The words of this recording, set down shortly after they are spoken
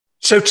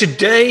So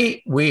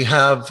today we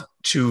have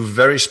two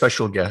very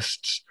special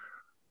guests.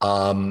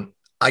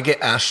 I get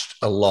asked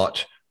a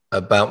lot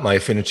about my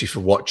affinity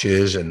for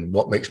watches and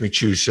what makes me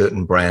choose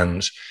certain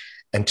brands.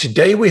 And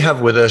today we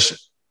have with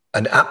us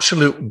an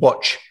absolute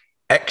watch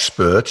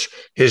expert.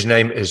 His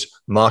name is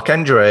Marc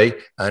André,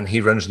 and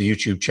he runs the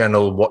YouTube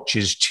channel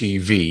Watches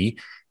TV.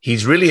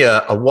 He's really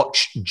a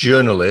watch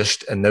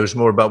journalist and knows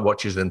more about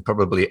watches than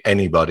probably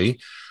anybody.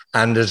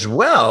 And as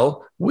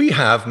well, we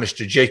have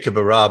Mr. Jacob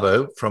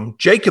Arabo from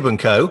Jacob &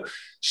 Co.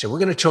 So we're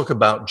going to talk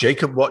about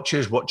Jacob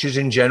watches, watches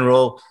in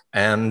general.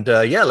 And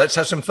yeah, let's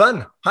have some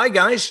fun. Hi,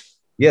 guys.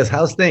 Yes,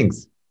 how's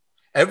things?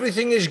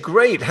 Everything is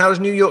great. How's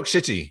New York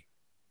City?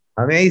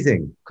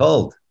 Amazing.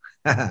 Cold.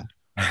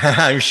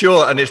 I'm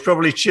sure. And it's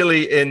probably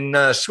chilly in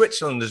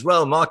Switzerland as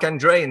well. Marc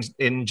André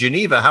in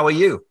Geneva. How are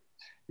you?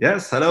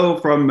 Yes, hello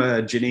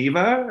from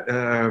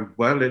Geneva.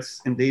 Well, it's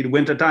indeed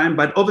wintertime,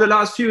 but over the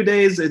last few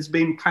days, it's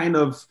been kind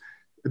of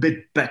a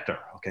bit better,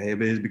 okay?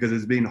 Because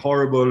it's been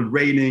horrible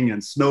raining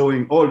and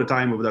snowing all the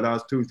time over the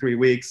last 2-3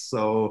 weeks.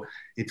 So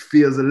it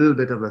feels a little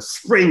bit of a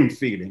spring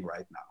feeling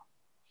right now.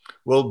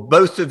 Well,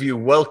 both of you,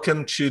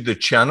 welcome to the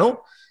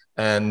channel.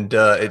 And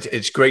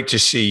it's great to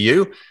see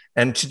you.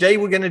 And today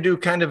we're going to do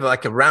kind of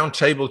like a round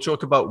table,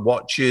 talk about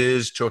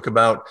watches, talk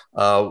about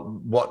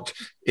what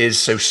is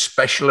so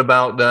special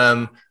about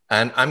them.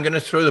 And I'm going to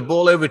throw the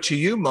ball over to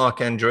you, Marc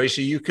André, so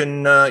you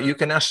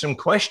can ask some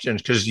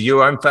questions because you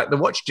are, in fact, the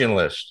watch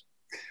journalist.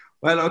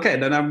 Well, okay,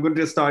 then I'm going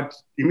to start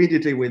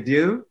immediately with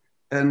you.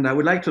 And I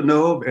would like to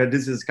know,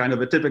 this is kind of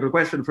a typical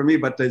question for me,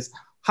 but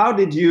how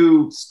did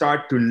you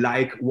start to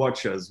like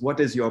watches?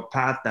 What is your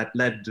path that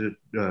led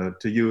to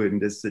you in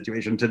this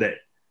situation today?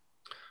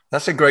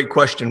 That's a great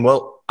question.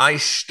 Well, I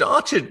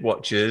started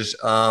watches.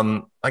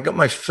 I got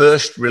my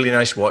first really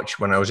nice watch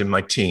when I was in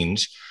my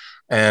teens.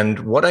 And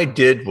what I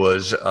did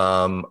was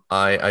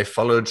I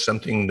followed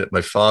something that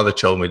my father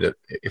told me, that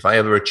if I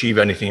ever achieve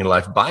anything in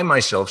life, buy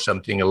myself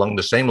something along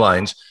the same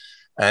lines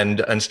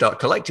and start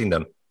collecting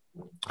them.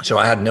 So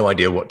I had no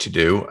idea what to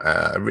do.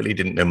 I really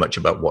didn't know much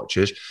about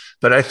watches.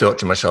 But I thought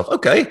to myself,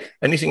 okay,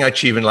 anything I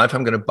achieve in life,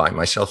 I'm going to buy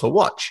myself a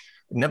watch.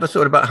 Never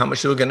thought about how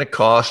much they were going to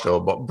cost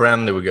or what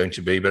brand they were going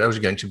to be, but I was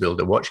going to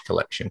build a watch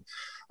collection.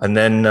 And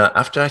then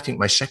after I think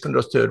my second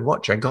or third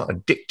watch, I got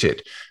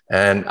addicted.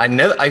 And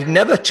I've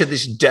never to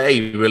this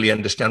day really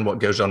understand what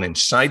goes on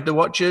inside the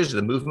watches,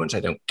 the movements.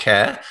 I don't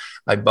care.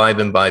 I buy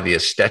them by the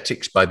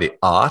aesthetics, by the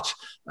art.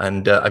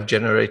 And I've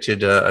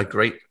generated a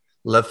great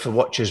love for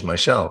watches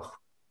myself.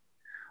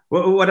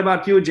 Well, what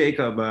about you,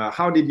 Jacob?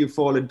 How did you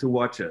fall into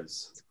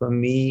watches? For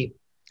me,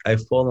 I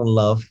fall in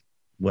love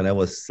when I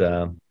was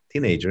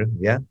teenager.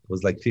 Yeah, I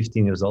was like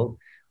 15 years old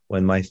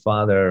when my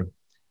father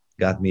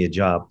got me a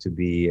job to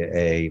be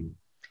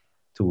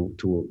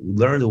to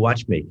learn the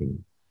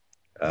watchmaking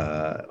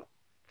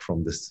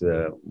from this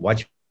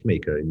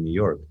watchmaker in New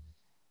York.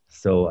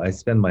 So I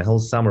spent my whole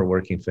summer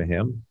working for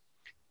him.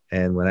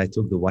 And when I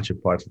took the watch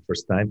apart for the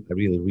first time, I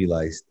really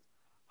realized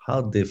how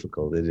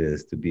difficult it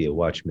is to be a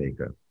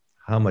watchmaker,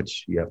 how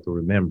much you have to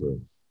remember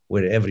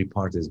where every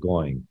part is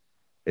going.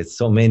 It's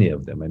so many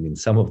of them. I mean,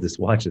 some of these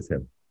watches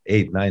have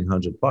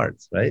 800-900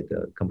 parts, right?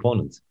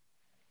 Components.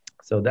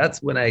 So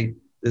that's when I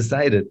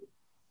decided,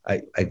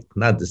 I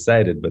not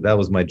decided, but that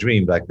was my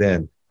dream back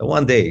then. And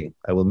one day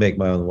I will make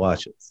my own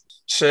watches.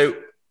 So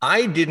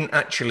I didn't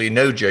actually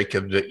know,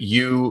 Jacob, that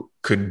you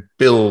could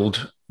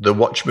build the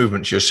watch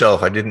movements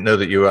yourself. I didn't know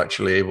that you were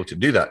actually able to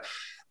do that.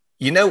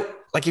 You know,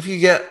 like if you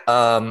get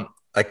a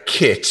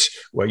kit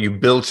where you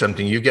build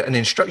something, you get an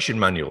instruction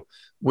manual.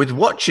 With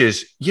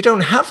watches, you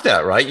don't have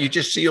that, right? You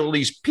just see all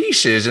these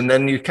pieces and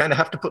then you kind of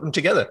have to put them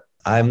together.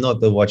 I'm not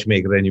the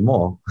watchmaker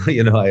anymore.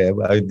 You know,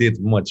 I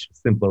did much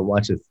simpler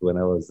watches when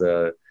I was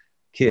a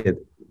kid.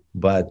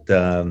 But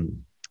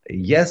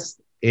yes,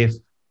 if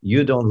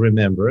you don't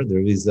remember, there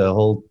is a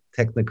whole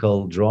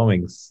technical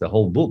drawings, a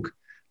whole book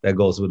that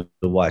goes with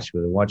the watch,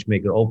 where the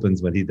watchmaker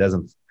opens when he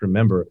doesn't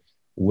remember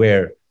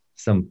where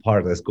some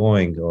part is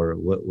going or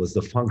what was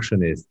the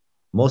function is.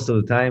 Most of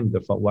the time,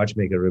 the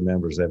watchmaker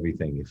remembers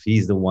everything. If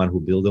he's the one who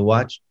built the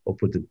watch or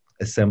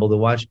assembled the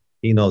watch,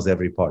 he knows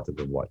every part of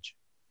the watch.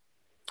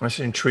 That's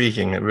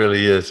intriguing. It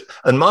really is.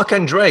 And Marc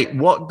André,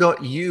 what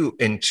got you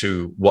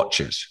into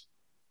watches?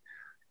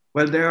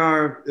 Well, there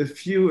are a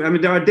few,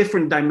 there are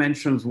different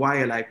dimensions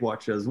why I like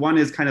watches. One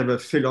is kind of a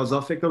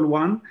philosophical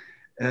one,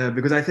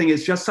 because I think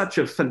it's just such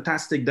a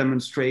fantastic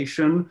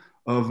demonstration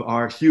of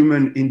our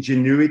human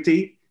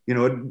ingenuity. You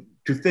know,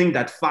 to think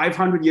that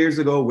 500 years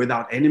ago,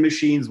 without any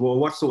machines or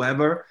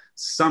whatsoever,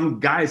 some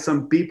guys,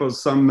 some people,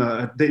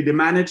 they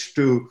managed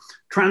to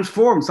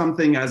transform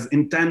something as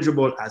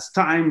intangible as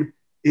time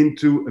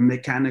into a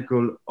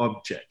mechanical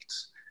object.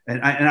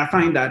 And I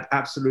find that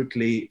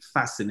absolutely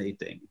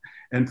fascinating.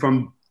 And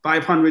from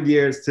 500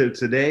 years till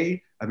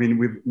today, I mean,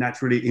 we've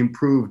naturally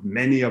improved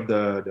many of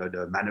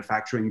the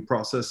manufacturing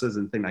processes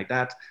and things like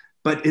that.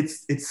 But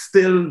it's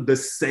still the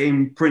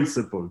same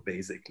principle,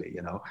 basically,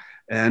 you know.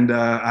 And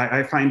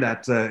I find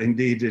that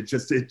indeed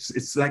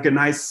it's like a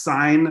nice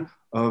sign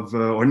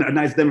or a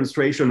nice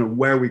demonstration of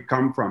where we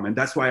come from. And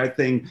that's why I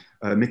think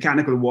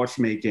mechanical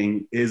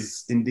watchmaking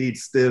is indeed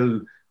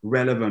still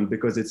relevant,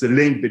 because it's a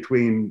link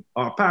between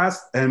our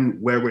past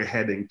and where we're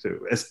heading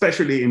to,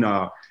 especially in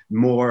a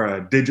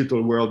more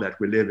digital world that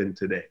we live in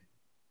today.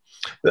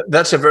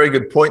 That's a very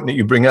good point that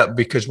you bring up,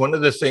 because one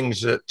of the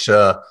things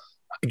that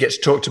gets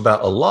talked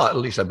about a lot, at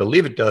least I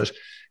believe it does,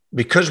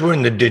 because we're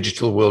in the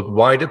digital world,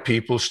 why do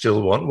people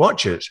still want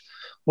watches?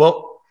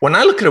 Well, when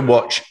I look at a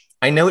watch,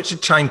 I know it's a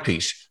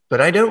timepiece,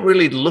 but I don't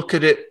really look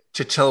at it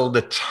to tell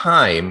the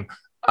time.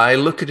 I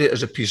look at it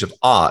as a piece of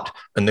art,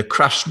 and the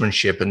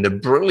craftsmanship and the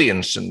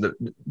brilliance and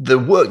the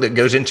work that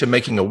goes into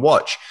making a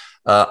watch.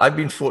 I've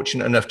been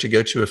fortunate enough to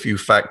go to a few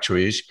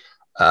factories,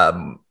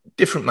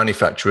 different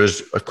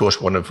manufacturers, of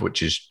course, one of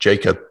which is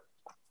Jacob.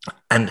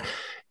 And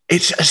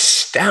it's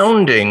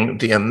astounding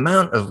the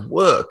amount of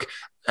work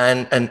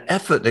and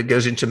effort that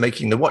goes into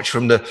making the watch,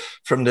 from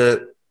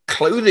the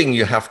clothing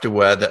you have to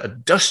wear that are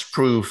dust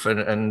proof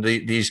and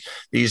these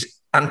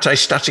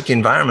anti-static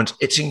environments.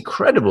 It's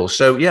incredible.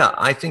 So yeah,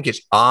 I think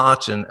it's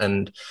art,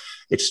 and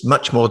it's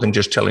much more than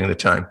just telling the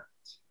time.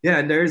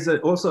 Yeah, there's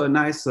also a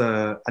nice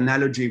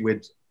analogy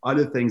with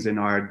other things in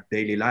our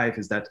daily life,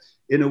 is that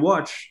in a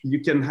watch, you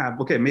can have,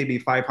 okay, maybe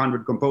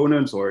 500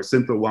 components, or a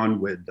simple one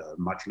with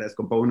much less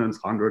components,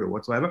 100 or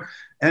whatsoever.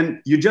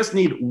 And you just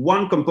need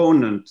one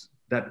component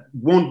that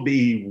won't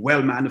be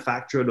well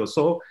manufactured or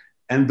so,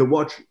 and the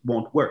watch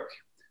won't work.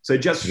 So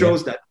it just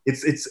shows that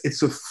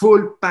it's a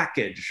full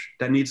package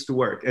that needs to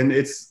work. And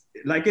it's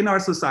like in our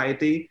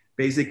society,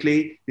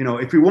 basically, you know,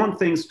 if we want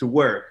things to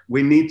work,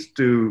 we need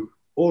to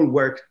all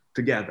work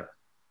together.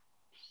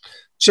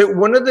 So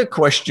one of the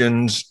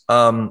questions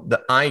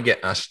that I get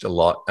asked a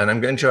lot, and I'm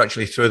going to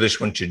actually throw this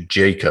one to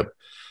Jacob.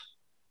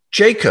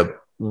 Jacob,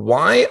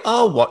 why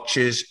are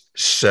watches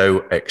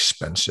so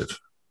expensive?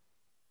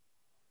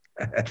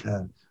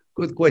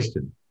 Good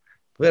question.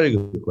 Very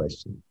good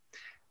question.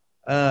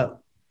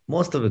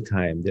 Most of the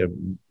time, they're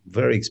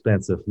very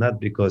expensive, not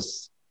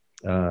because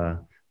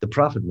the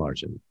profit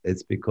margin,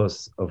 it's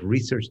because of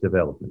research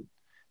development.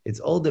 It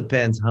all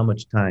depends how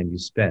much time you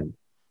spend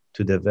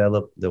to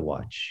develop the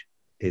watch.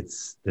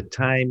 It's the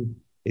time,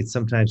 it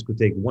sometimes could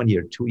take 1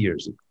 year, 2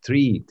 years,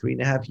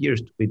 3.5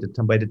 years to be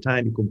by the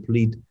time you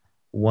complete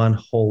one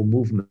whole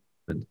movement,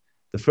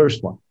 the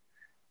first one.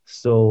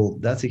 So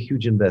that's a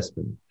huge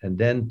investment. And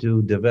then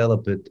to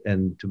develop it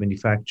and to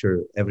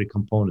manufacture every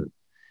component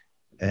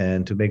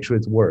and to make sure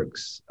it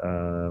works,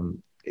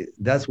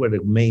 that's where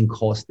the main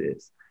cost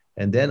is.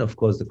 And then, of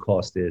course, the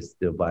cost is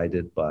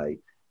divided by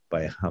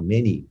how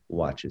many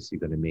watches you're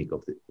going to make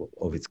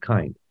of its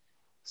kind.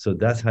 So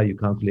that's how you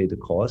calculate the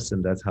cost,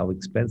 and that's how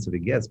expensive it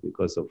gets,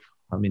 because of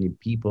how many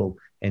people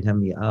and how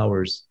many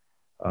hours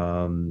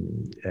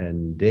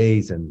and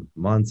days and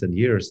months and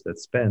years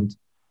that's spent.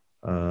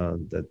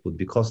 That would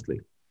be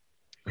costly,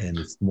 and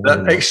it's more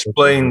that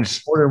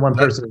explains more than one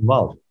person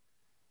involved.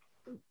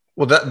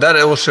 Well, that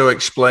also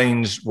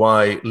explains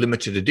why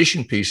limited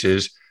edition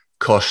pieces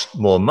cost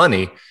more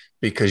money,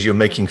 because you're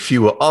making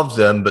fewer of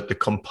them, but the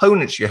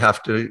components you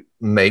have to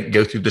make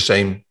go through the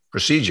same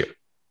procedure.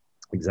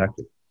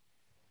 Exactly.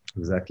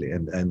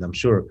 And I'm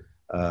sure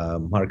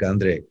Marc,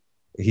 André,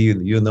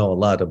 you know a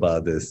lot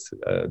about this.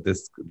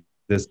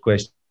 This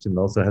question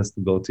also has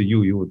to go to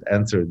you. You would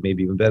answer it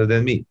maybe even better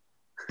than me.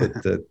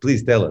 But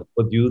please tell us,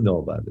 what do you know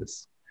about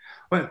this?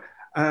 Well,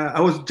 I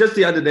was just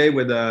the other day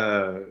with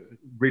a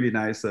really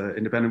nice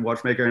independent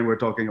watchmaker, and we're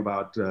talking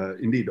about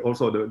indeed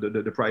also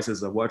the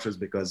prices of watches,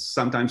 because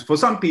sometimes for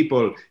some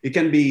people it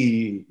can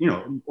be, you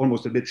know,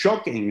 almost a bit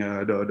shocking,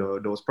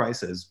 those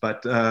prices.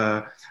 But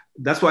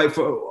that's why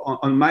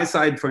on my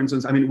side, for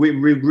instance, I mean, we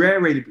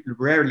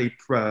rarely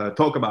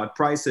talk about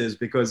prices,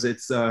 because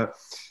it's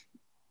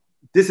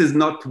this is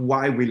not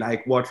why we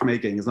like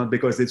watchmaking. It's not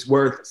because it's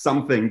worth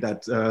something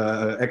that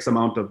X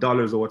amount of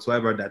dollars or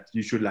whatsoever that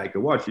you should like a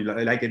watch. You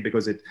like it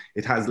because it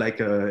has like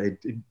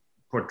it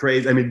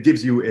portrays, I mean, it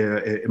gives you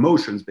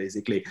emotions,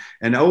 basically.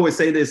 And I always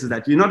say this, is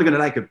that you're not going to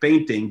like a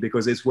painting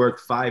because it's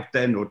worth 5,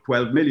 10, or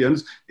 12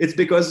 millions. It's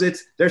because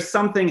there's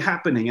something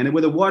happening. And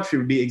with a watch, it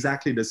would be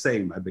exactly the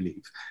same, I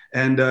believe.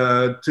 And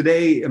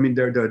today, I mean,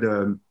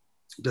 the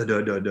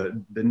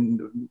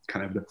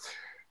kind of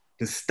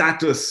the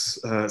status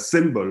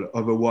symbol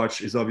of a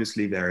watch is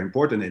obviously very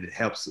important. It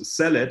helps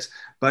sell it.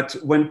 But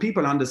when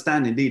people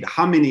understand indeed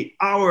how many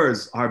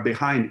hours are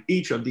behind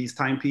each of these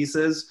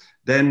timepieces,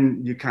 then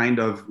you kind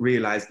of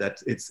realize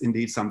that it's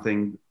indeed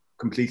something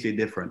completely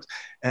different.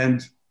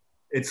 And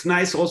it's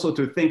nice also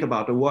to think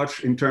about a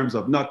watch in terms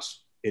of not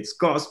its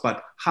cost,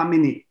 but how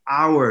many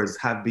hours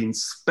have been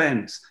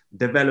spent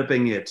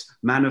developing it,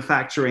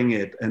 manufacturing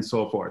it, and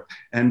so forth.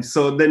 And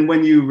so then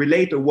when you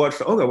relate a watch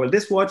to, okay, well,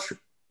 this watch,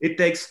 it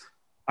takes,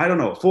 I don't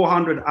know,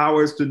 400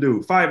 hours to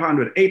do,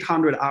 500,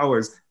 800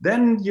 hours,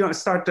 then you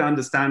start to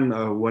understand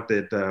what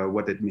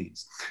it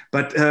means.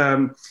 But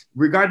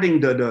regarding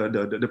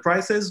the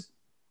prices,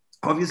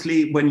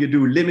 obviously, when you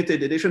do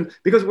limited edition,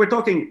 because we're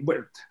talking,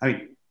 I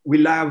mean, we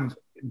love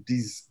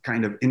these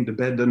kind of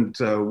independent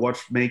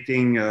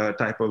watchmaking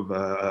type of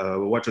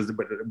watches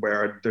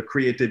where the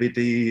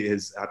creativity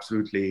is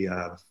absolutely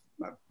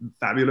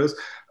fabulous.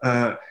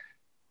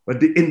 But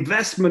the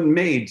investment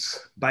made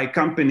by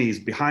companies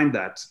behind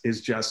that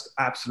is just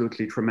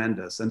absolutely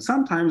tremendous. And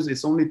sometimes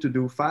it's only to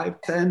do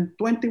 5, 10,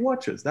 20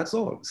 watches. That's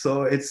all.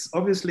 So it's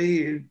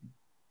obviously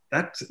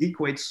that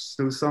equates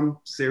to some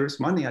serious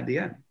money at the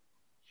end.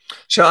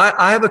 So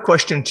I have a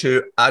question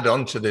to add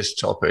on to this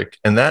topic,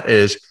 and that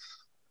is,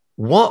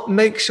 what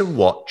makes a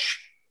watch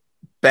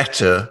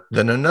better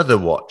than another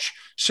watch?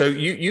 So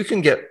you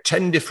can get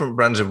 10 different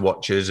brands of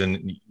watches,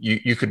 and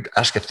you could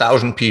ask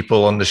 1,000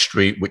 people on the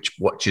street which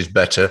watch is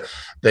better.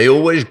 They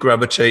always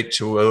gravitate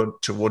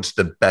towards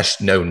the best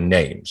known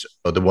names,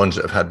 or the ones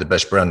that have had the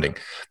best branding.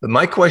 But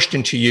my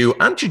question to you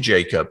and to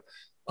Jacob,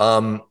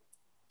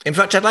 in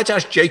fact, I'd like to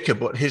ask Jacob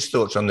what his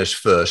thoughts on this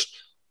first.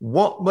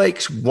 What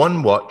makes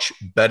one watch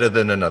better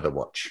than another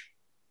watch?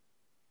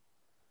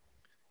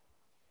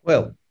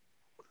 Well,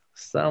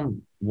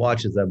 some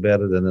watches are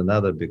better than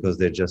another because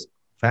they're just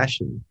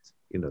fashion.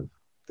 You know,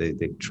 they're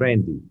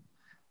trendy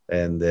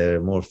and they're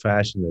more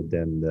fashionable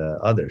than the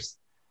others.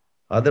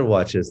 Other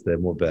watches, they're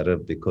more better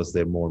because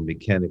they're more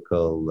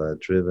mechanical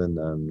driven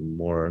and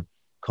more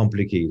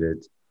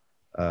complicated.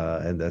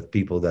 And that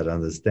people that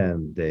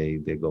understand, they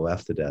go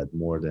after that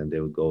more than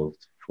they would go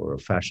for a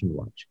fashion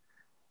watch.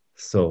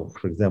 So,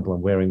 for example,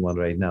 I'm wearing one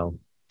right now.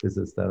 This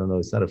is, I don't know,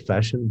 it's not a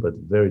fashion, but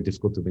very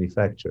difficult to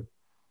manufacture.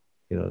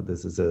 You know,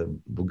 this is a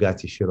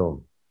Bugatti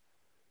Chiron.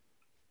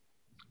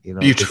 You know,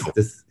 beautiful.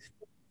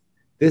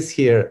 This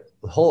here,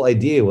 the whole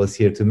idea was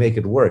here to make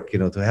it work, you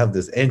know, to have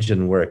this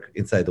engine work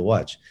inside the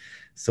watch.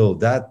 So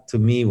that to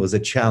me was a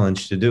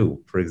challenge to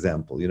do, for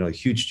example, you know, a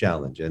huge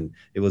challenge. And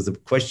it was a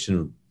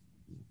question,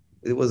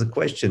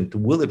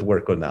 will it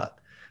work or not?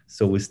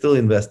 So we still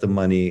invest the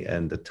money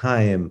and the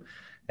time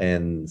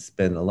and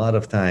spend a lot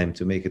of time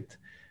to make it,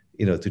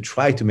 you know, to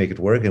try to make it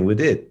work. And we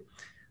did.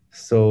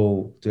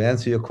 So to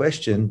answer your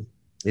question,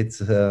 it's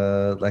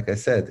like I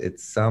said,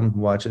 it's some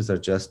watches are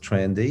just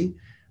trendy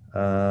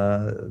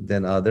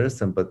than others.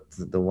 But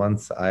the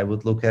ones I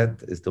would look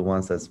at is the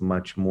ones that's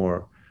much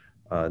more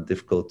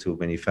difficult to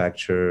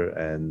manufacture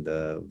and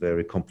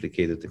very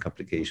complicated, the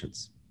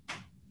complications.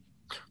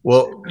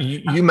 Well,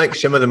 you make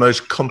some of the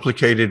most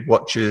complicated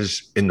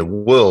watches in the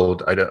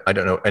world. I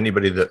don't know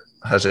anybody that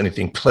has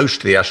anything close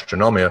to the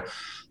Astronomia.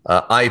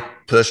 I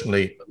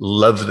personally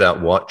love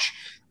that watch.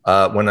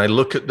 When I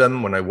look at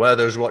them, when I wear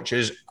those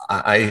watches,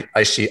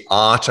 I see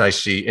art, I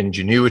see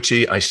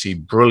ingenuity, I see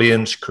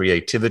brilliance,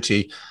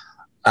 creativity,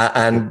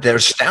 and they're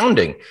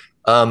astounding.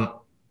 I've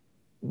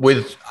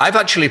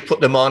actually put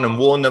them on and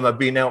worn them. I've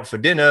been out for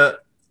dinner,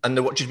 and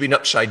the watch has been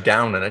upside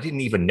down, and I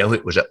didn't even know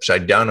it was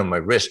upside down on my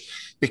wrist,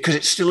 because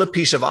it's still a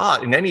piece of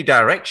art in any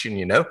direction,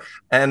 you know.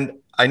 And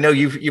I know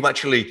you've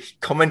actually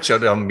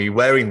commented on me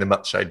wearing them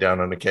upside down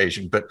on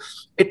occasion, but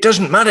it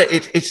doesn't matter.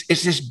 It's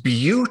this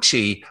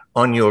beauty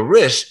on your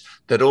wrist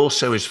that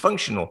also is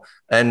functional.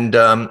 And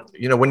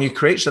you know, when you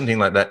create something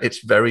like that, it's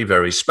very,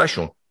 very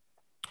special.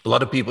 A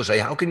lot of people say,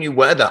 "How can you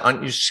wear that?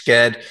 Aren't you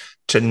scared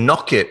to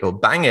knock it or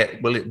bang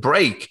it? Will it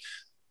break?"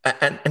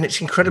 And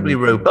it's incredibly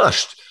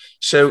robust.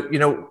 So, you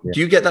know,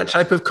 do you get that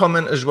type of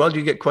comment as well? Do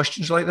you get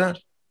questions like that?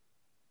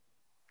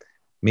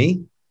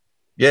 Me?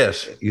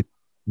 Yes.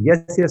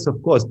 Yes,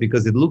 of course,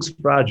 because it looks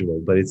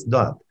fragile, but it's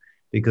not,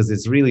 because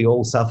it's really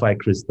all sapphire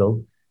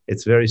crystal.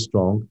 It's very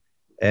strong.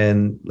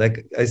 And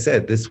like I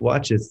said, this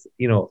watch is,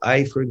 you know,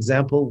 for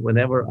example,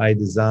 whenever I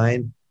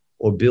design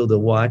or build a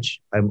watch,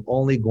 I'm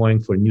only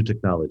going for new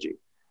technology.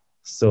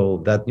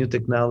 So that new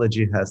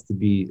technology has to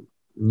be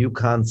new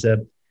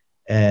concept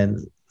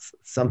and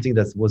something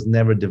that was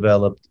never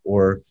developed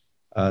or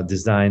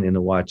designed in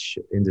the watch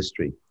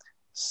industry.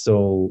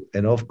 So,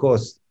 and of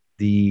course,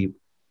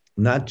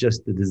 not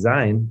just the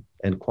design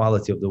and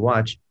quality of the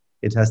watch,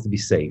 it has to be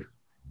safe.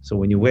 So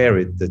when you wear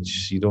it, that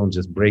you don't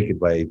just break it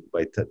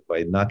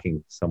by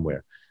knocking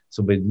somewhere.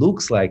 So, but it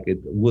looks like it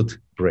would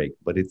break,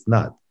 but it's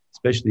not.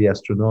 Especially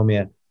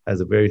Astronomia has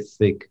a very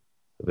thick,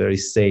 very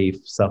safe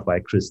sapphire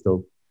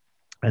crystal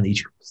on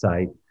each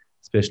side,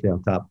 especially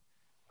on top,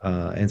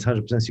 and it's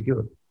 100%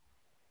 secure.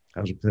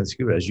 100%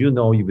 secure. As you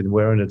know, you've been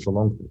wearing it for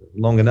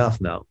long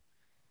enough now.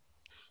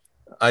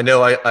 I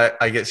know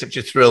I get such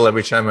a thrill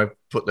every time I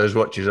put those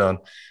watches on,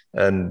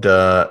 and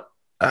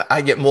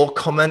I get more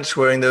comments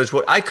wearing those.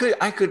 I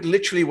could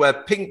literally wear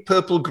pink,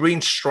 purple, green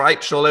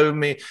stripes all over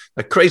me,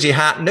 a crazy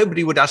hat.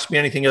 Nobody would ask me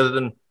anything other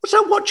than, "What's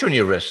that watch on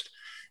your wrist?"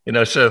 You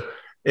know, so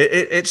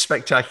it's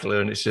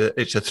spectacular, and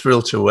it's a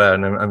thrill to wear,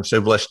 and I'm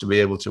so blessed to be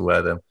able to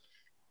wear them.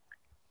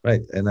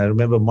 Right, and I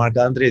remember Marc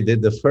André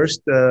did the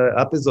first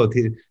episode.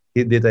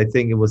 He did, I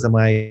think it was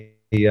my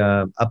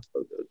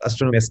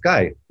Astronomy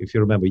Sky, if you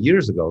remember,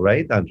 years ago,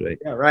 right, André?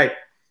 Yeah, right.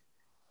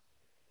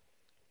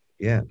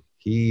 Yeah,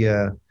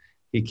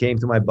 he came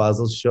to my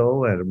Basel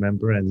show, I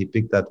remember, and he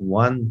picked that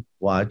one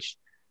watch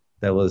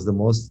that was the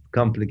most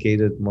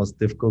complicated, most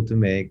difficult to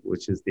make,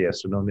 which is the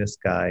Astronomy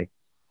Sky,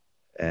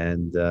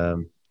 and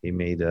he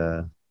made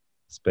a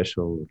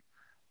special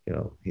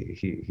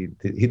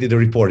he did the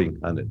reporting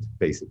on it.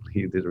 Basically,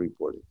 he did the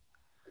reporting.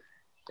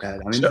 Yeah,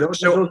 I mean,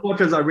 those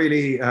watches are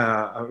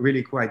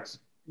really quite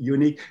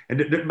unique.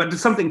 But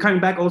there's something coming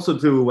back also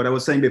to what I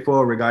was saying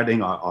before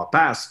regarding our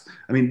past.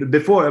 I mean,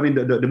 before, I mean,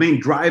 the main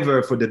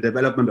driver for the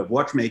development of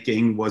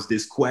watchmaking was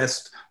this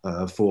quest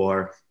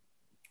for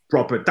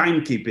proper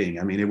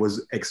timekeeping. I mean, it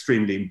was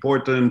extremely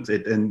important.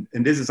 And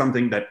this is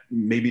something that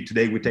maybe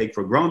today we take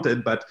for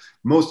granted, but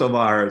most of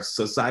our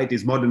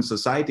societies, modern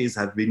societies,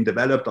 have been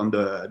developed on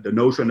the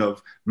notion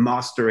of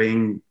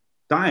mastering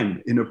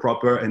time in a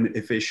proper and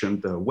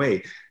efficient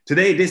way.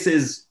 Today, this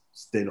is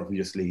still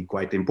obviously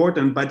quite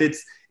important, but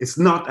it's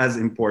not as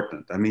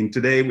important. I mean,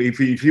 today,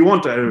 if you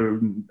want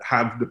to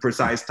have the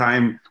precise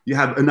time, you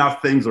have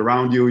enough things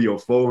around you, your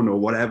phone or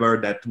whatever,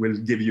 that will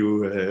give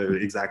you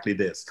exactly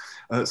this.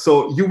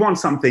 So you want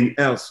something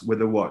else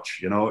with a watch,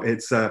 you know.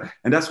 It's and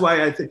that's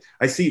why I think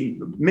I see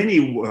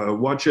many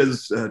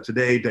watches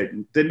today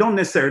that they don't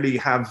necessarily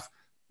have,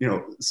 you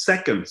know,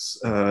 seconds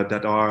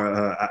that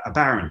are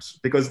apparent,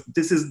 because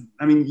this is,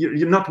 I mean,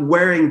 you're not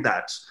wearing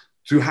that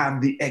to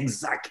have the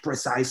exact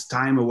precise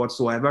time or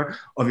whatsoever.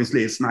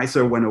 Obviously, it's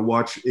nicer when a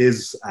watch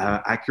is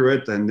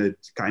accurate, and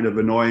it's kind of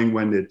annoying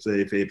when it's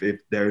if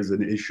there's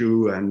an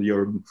issue and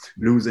you're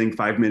losing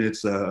 5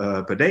 minutes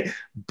per day.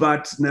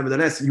 But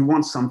nevertheless, you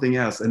want something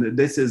else, and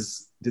this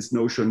is this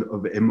notion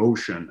of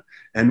emotion.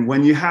 And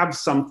when you have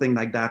something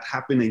like that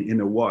happening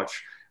in a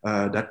watch,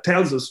 that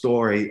tells a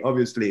story,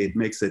 obviously it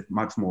makes it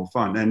much more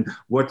fun. And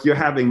what you're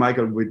having,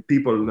 Michael, with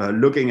people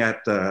looking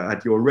at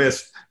your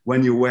wrist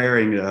when you're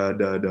wearing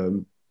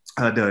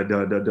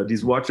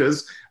these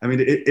watches, I mean,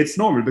 it's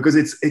normal because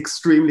it's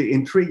extremely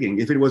intriguing.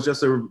 If it was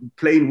just a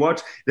plain watch,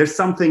 there's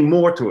something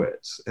more to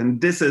it. And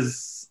this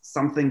is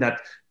something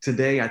that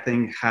today I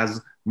think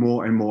has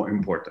more and more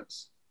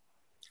importance.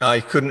 I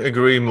couldn't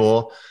agree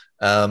more,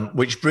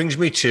 which brings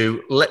me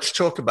to, let's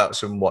talk about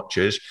some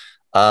watches.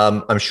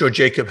 I'm sure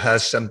Jacob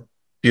has some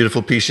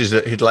beautiful pieces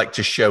that he'd like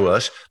to show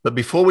us. But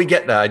before we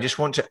get there, I just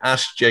want to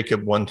ask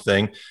Jacob one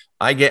thing.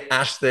 I get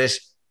asked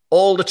this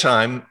all the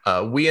time.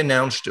 We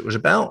announced, it was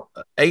about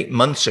 8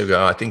 months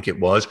ago, I think it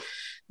was,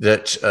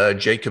 that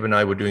Jacob and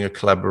I were doing a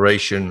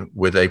collaboration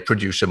with a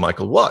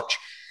ProducerMichael watch.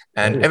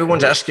 And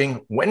everyone's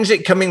asking, when's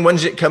it coming?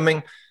 When's it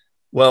coming?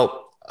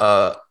 Well,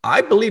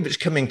 I believe it's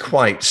coming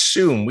quite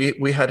soon.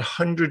 We had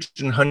hundreds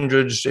and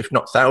hundreds, if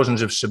not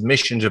thousands, of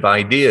submissions of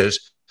ideas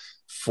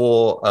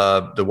for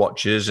the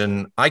watches,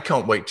 and I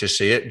can't wait to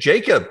see it.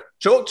 Jacob,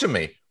 talk to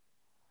me.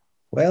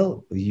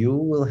 Well, you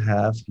will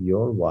have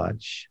your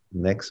watch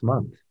next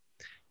month.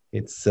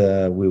 It's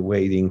we're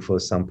waiting for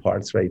some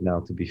parts right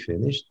now to be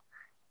finished,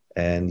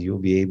 and you'll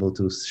be able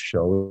to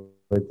show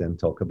it and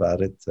talk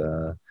about it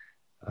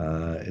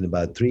in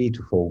about 3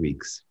 to 4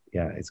 weeks.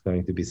 Yeah, it's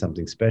going to be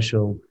something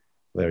special,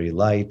 very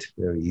light,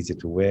 very easy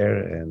to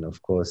wear, and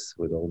of course,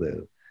 with all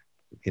the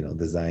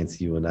designs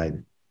you and I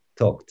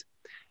talked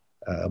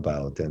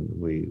about, and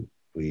we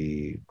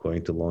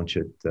going to launch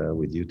it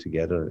with you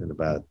together in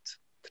about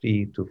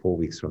 3 to 4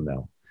 weeks from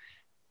now.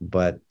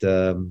 But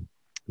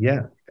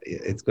yeah,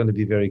 it's going to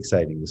be very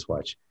exciting, this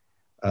watch.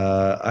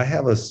 I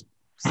have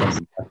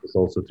some watches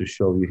also to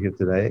show you here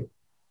today.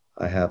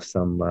 I have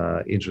some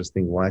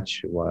interesting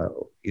watch,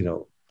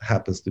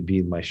 happens to be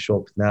in my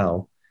shop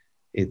now.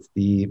 It's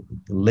the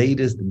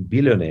latest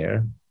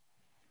billionaire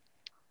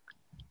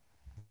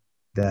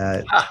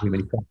that we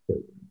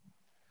manufactured.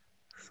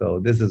 So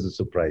this is a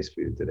surprise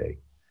for you today.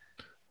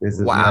 This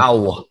is not a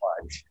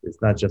watch. It's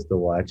not just a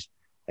watch.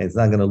 And it's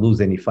not going to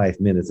lose any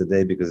 5 minutes a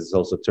day because it's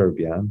also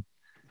tourbillon.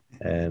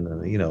 And,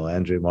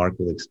 André, Marc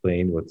will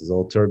explain what this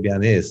all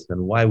tourbillon is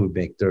and why we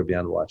make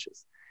tourbillon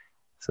watches.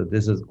 So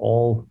this is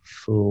all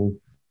full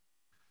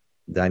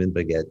diamond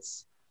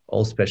baguettes,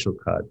 all special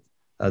cut.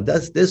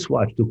 This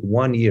watch took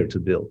 1 year to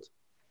build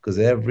because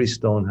every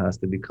stone has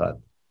to be cut,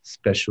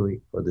 especially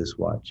for this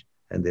watch.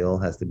 And they all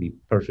has to be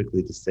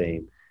perfectly the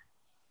same.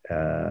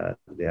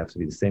 They have to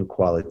be the same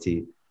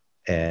quality,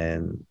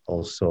 and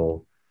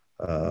also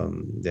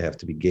they have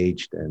to be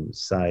gauged and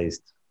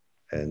sized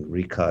and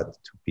recut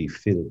to be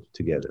fitted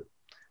together.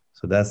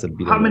 So that's a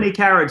bit. How many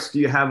carats do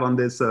you have on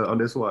this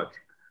watch?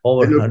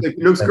 It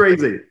looks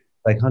crazy.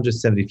 Like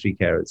 173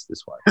 carats,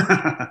 this watch.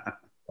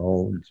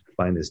 All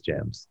finest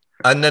gems.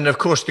 And then, of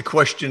course, the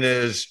question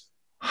is,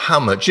 how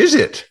much is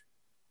it?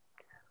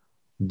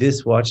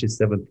 This watch is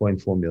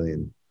 7.4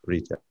 million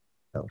retail.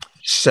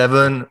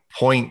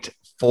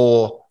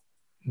 7.4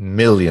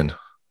 million.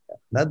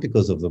 Not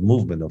because of the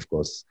movement, of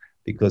course,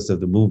 because of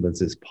the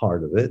movements is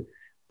part of it,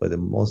 but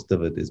most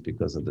of it is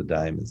because of the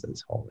diamonds that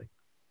it's holding.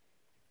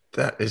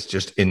 That is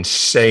just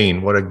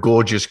insane. What a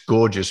gorgeous,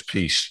 gorgeous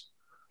piece.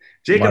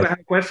 Jacob, Marc, I have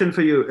a question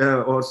for you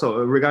also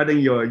regarding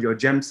your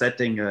gem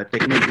setting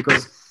technique,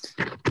 because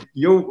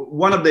you're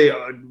one of the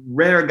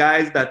rare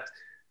guys that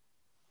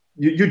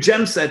you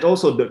gem set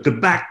also the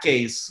back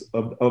case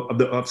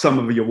of some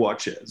of your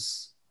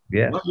watches.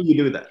 Yeah. Why do you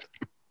do that?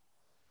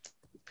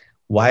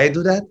 Why I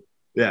do that?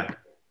 Yeah.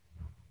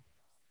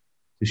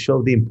 To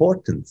show the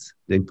importance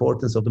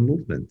of the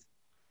movement.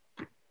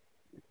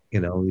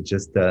 It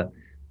just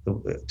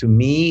to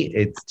me,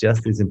 it's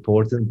just as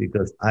important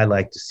because I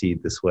like to see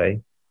it this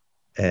way,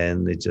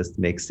 and it just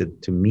makes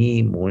it to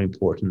me more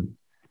important,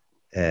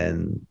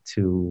 and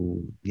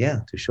to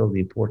show the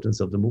importance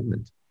of the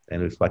movement.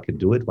 And if I could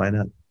do it, why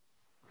not?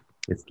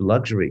 It's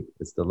luxury.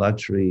 It's the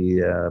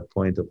luxury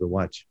point of the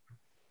watch.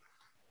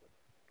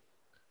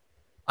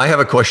 I have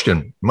a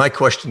question. My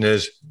question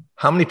is,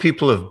 how many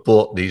people have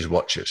bought these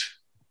watches?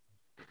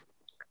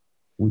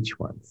 Which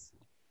ones?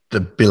 The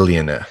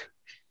billionaire.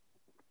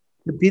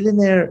 The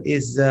billionaire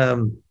is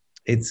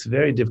it's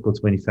very difficult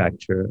to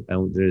manufacture,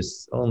 and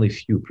there's only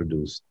few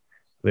produced,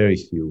 very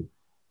few.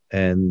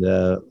 And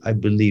I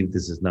believe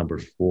this is number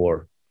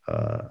 4.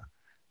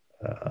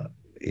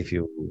 If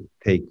you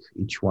take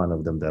each one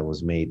of them that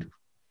was made,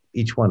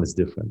 each one is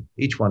different.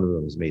 Each one of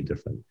them is made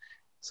different.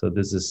 So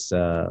this is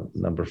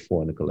number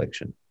 4 in the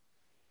collection.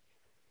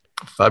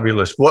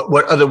 Fabulous.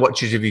 What other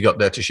watches have you got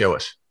there to show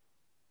us?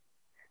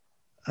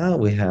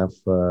 We have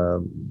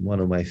one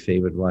of my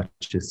favorite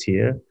watches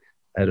here.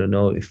 I don't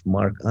know if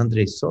Marc,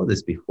 André saw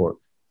this before,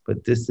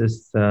 but this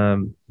is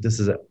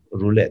a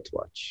roulette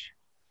watch,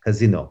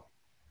 casino.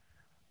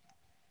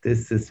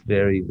 This is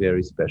very,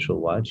 very special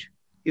watch.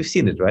 You've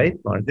seen it, right,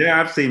 Marc? Yeah,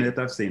 I've seen it.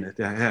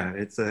 Yeah.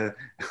 It's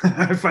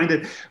I find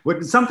it.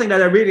 But something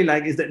that I really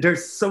like is that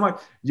there's so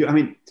much.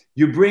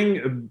 You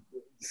bring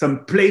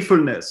some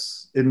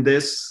playfulness in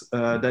this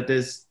that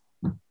is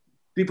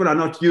people are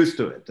not used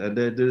to it, and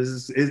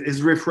this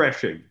is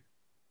refreshing.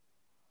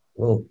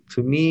 Well,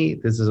 to me,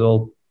 this is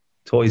all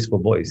toys for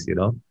boys,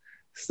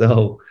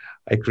 So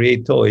I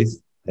create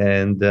toys,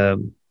 and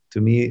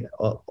to me,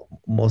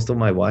 most of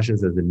my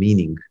watches have the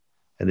meaning.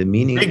 And the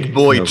meaning, big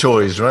boy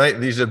toys, right?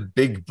 These are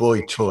big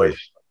boy toys.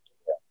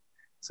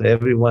 So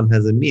everyone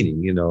has a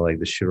meaning, like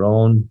the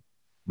Chiron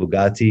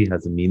Bugatti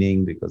has a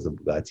meaning because of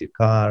Bugatti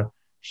car,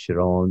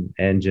 Chiron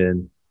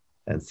engine,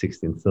 and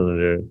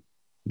 16-cylinder.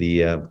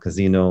 The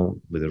casino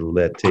with a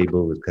roulette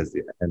table,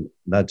 and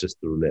not just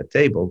the roulette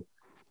table,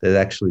 that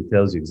actually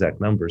tells you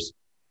exact numbers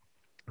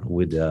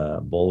with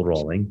ball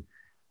rolling,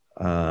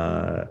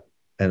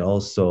 and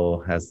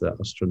also has the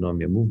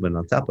astronomia movement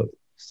on top of it.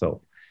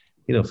 So,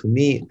 for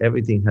me,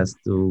 everything has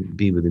to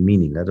be with a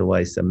meaning.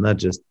 Otherwise, I'm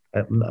not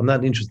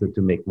interested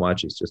to make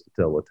watches just to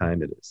tell what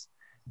time it is.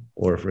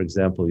 Or, for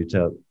example,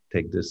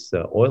 take this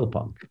oil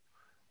pump,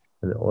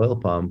 and the oil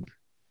pump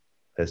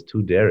has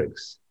 2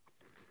 derricks,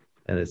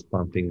 and it's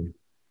pumping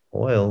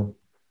oil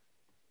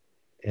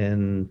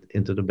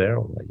into the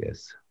barrel, I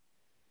guess,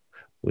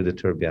 with a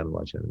tourbillon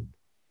watch in it.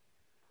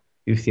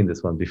 You've seen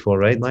this one before,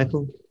 right,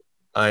 Michael?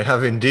 I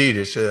have indeed.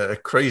 It's a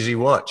crazy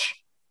watch.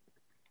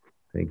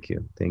 Thank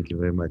you. Thank you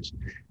very much.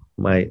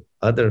 My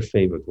other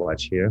favorite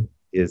watch here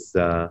is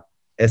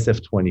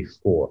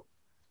SF24.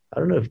 I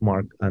don't know if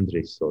Marc,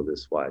 André saw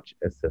this watch,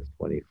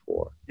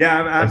 SF24.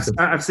 Yeah,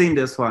 I've seen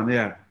this one,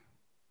 yeah.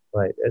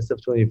 Right,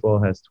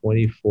 SF24 has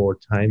 24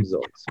 time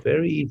zones.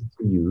 Very easy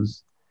to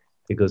use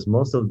because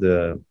most of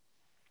the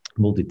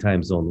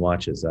multi-time zone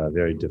watches are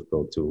very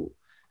difficult to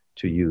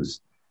use.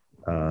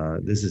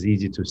 This is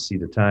easy to see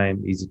the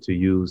time, easy to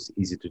use,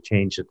 easy to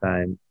change the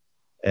time,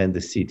 and the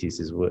CTs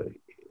is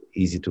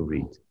easy to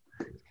read.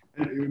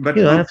 But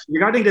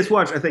regarding this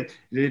watch, I think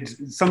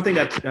it's something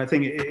that I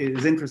think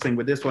is interesting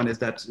with this one is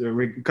that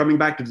coming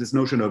back to this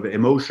notion of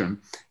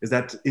emotion, is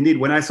that indeed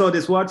when I saw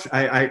this watch,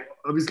 I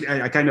obviously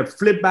kind of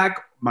flipped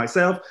back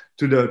myself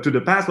to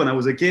the past when I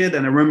was a kid,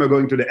 and I remember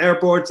going to the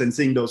airports and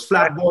seeing those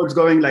flat boards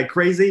going like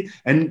crazy,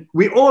 and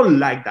we all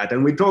like that.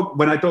 And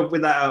when I talk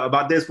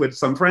about this with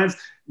some friends,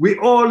 we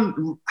all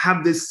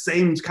have this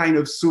same kind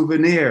of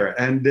souvenir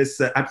and this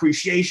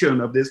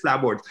appreciation of this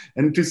flatboard.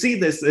 And to see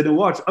this in a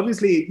watch,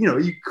 obviously,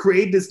 you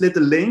create this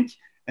little link,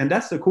 and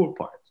that's the cool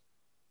part.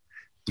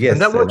 Yes,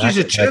 and that watch is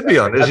a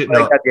tourbillon, is it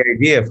not? I got the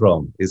idea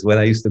from is when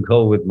I used to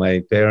go with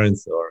my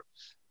parents, or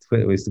we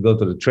used to go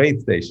to the train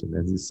station,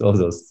 and we saw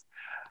those,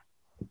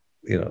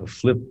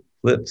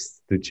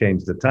 flips to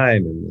change the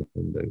time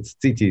and the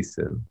cities,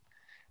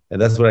 and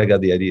that's where I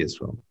got the ideas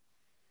from.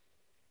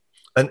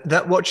 And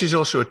that watch is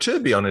also a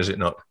tourbillon, is it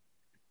not?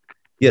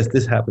 Yes,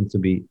 this happens to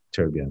be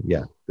tourbillon.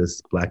 Yeah, this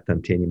black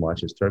titanium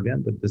watch is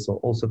tourbillon, but this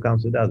also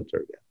comes without a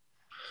tourbillon.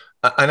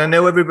 And I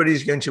know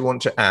everybody's going to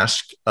want to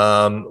ask.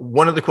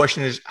 One of the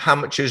questions is, how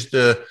much is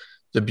the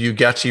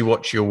Bugatti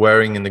watch you're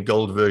wearing in the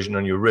gold version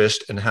on your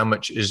wrist, and how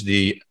much is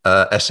the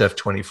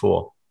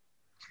SF24?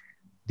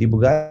 The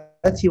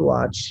Bugatti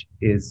watch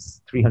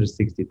is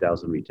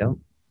 360,000 retail.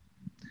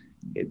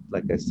 It,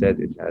 like I said,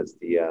 it has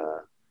the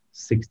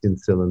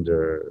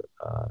 16-cylinder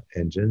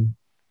engine,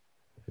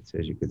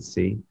 as you can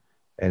see,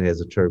 and it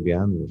has a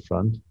tourbillon in the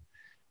front.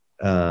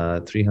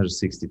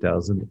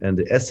 360,000, and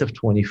the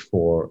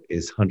SF24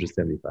 is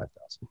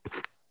 175,000,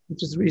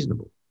 which is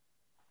reasonable.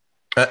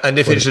 And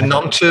if it's a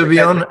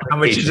non-tourbillon, how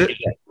much is it?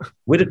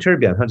 With a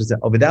tourbillon, 100.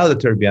 Without a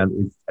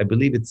tourbillon, I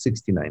believe it's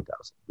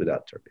 69,000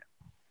 without tourbillon,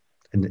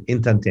 and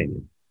in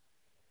titanium.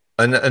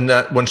 And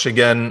that, once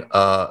again,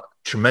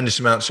 tremendous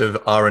amounts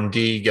of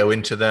R&D go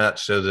into that,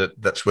 so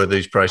that's where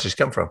these prices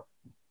come from.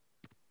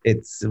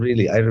 It's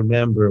really, I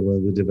remember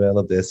when we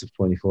developed the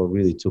SF-24,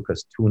 really took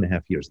us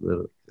 2.5 years.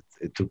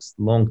 It took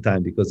a long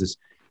time because it's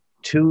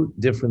two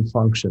different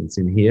functions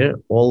in here,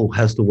 all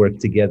has to work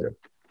together.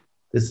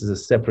 This is a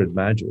separate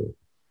module,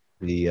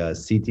 the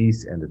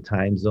cities and the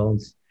time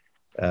zones.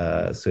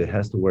 So it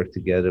has to work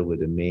together with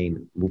the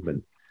main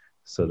movement.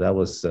 So that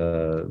was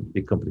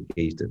big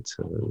complicated,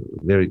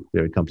 very,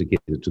 very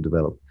complicated to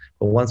develop.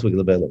 But once we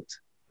developed,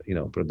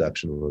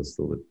 production was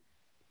a little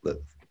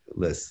bit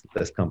less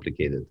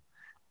complicated.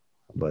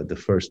 But the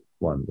first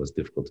one was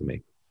difficult to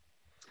make.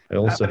 I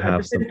also But at the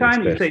have same something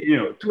time, you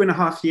special. say,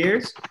 2.5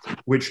 years,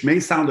 which may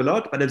sound a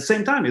lot, but at the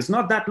same time, it's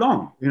not that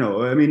long.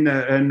 I mean,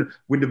 and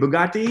with the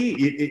Bugatti,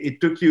 it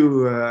took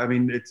you. I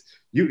mean,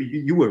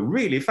 you were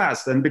really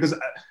fast, and because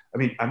I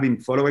mean, I've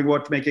been following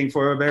watchmaking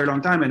for a very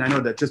long time, and I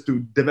know that just to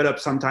develop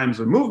sometimes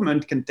a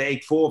movement can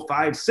take 4,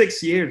 5,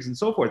 6 years, and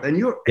so forth. And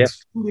you're Yeah.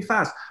 extremely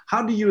fast.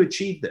 How do you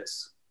achieve this?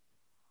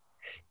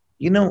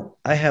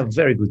 I have a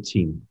very good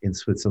team in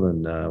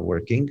Switzerland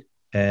working,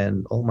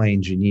 and all my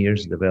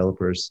engineers,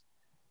 developers,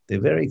 they're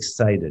very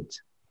excited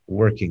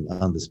working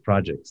on these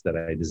projects that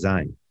I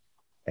design.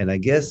 And I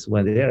guess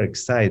when they're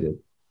excited,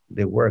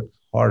 they work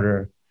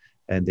harder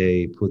and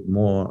they put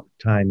more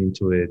time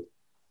into it.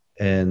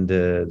 And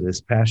there's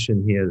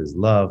passion here, there's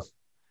love,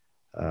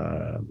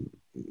 and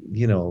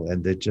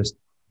they just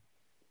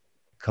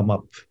come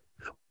up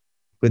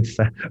with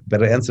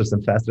better answers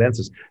and faster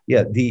answers.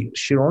 Yeah, the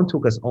Chiron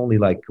took us only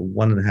like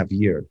 1.5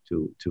 years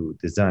to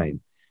design,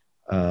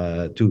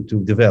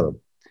 to develop.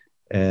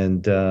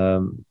 And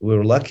we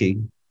were lucky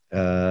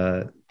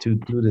to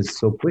do this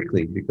so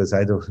quickly because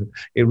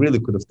it really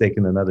could have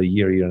taken another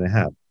year and a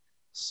half.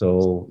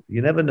 So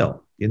you never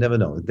know. You never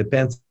know. It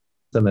depends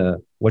on a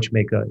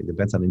watchmaker. It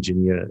depends on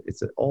engineer. It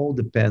all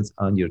depends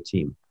on your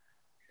team.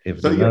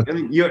 If So not,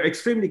 you're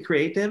extremely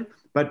creative,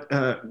 but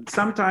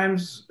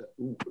sometimes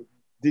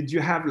did you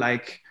have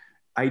like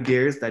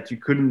ideas that you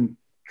couldn't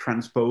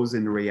transpose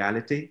in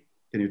reality?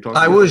 Can you talk?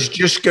 I was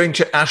just going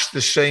to ask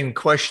the same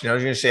question. I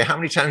was going to say, how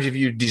many times have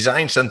you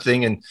designed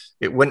something and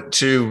it went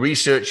to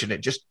research and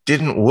it just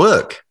didn't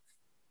work?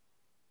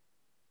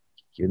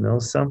 You know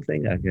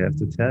something? I have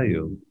to tell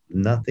you,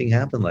 nothing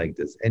happened like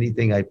this.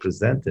 Anything I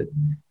presented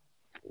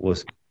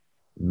was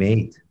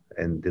made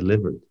and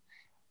delivered.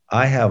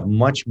 I have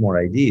much more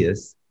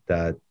ideas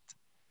that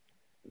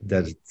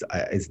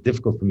it's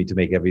difficult for me to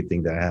make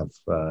everything that I have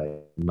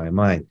in my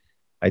mind.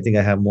 I think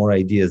I have more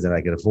ideas than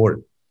I can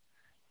afford,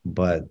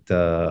 but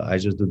I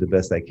just do the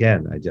best I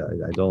can. I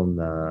don't.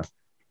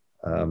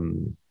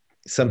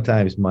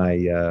 Sometimes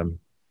one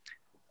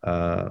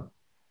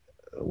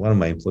of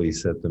my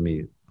employees said to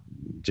me,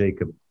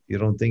 Jacob, you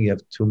don't think you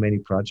have too many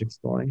projects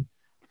going?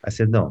 I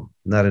said, no,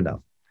 not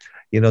enough.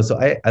 So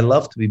I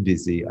love to be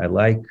busy. I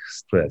like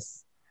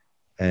stress,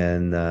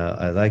 and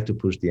I like to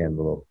push the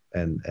envelope.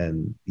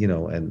 And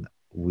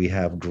we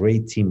have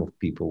great team of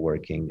people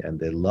working, and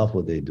they love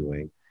what they're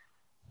doing,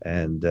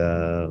 and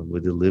we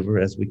deliver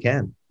as we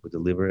can. We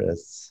deliver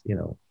as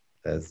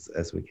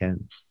as we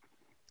can.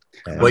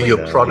 Well, And,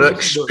 your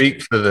products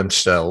speak for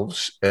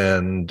themselves,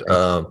 and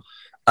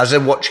as a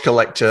watch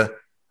collector,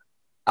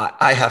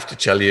 I have to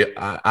tell you,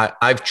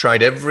 I've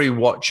tried every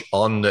watch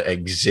on that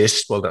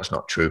exists. Well, that's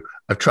not true.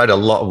 I've tried a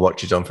lot of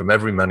watches on from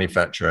every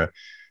manufacturer.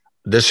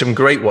 There's some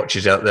great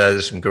watches out there.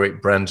 There's some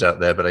great brands out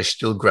there, but I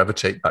still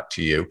gravitate back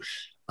to you.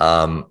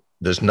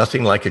 There's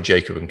nothing like a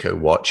Jacob & Co.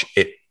 watch.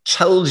 It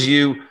tells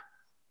you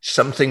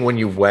something when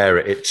you wear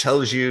it. It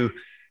tells you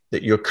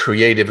that you're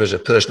creative as a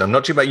person. I'm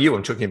not talking about you.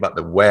 I'm talking about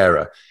the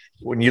wearer.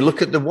 When you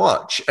look at the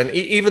watch, and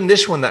even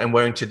this one that I'm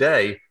wearing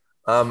today,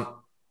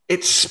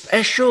 it's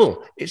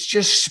special. It's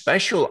just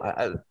special.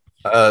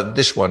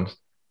 This one.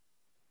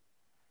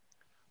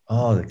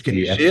 Oh, can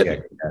you see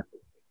it?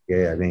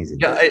 Yeah, amazing.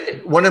 Yeah,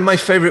 one of my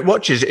favorite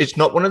watches. It's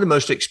not one of the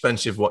most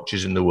expensive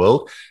watches in the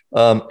world.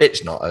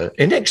 It's not an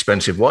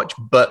inexpensive watch,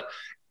 but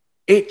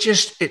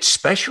it's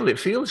special. It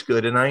feels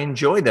good, and I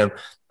enjoy them.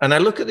 And I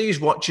look at these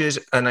watches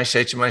and I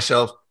say to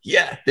myself,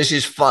 yeah, this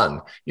is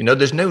fun.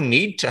 There's no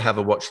need to have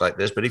a watch like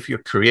this, but if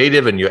you're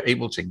creative and you're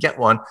able to get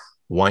one,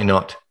 why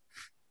not?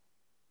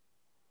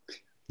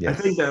 Yes.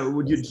 I think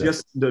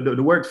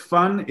the word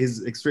fun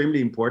is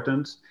extremely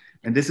important.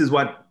 And this is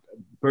what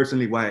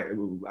personally why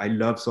I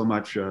love so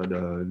much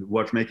the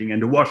watchmaking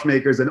and the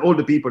watchmakers and all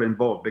the people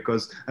involved,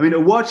 because I mean, a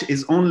watch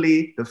is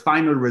only the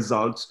final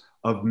result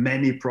of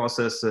many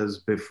processes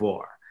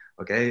before.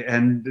 Okay.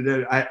 And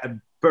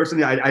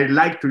personally, I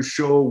like to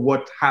show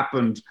what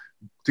happened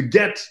to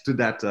get to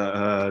that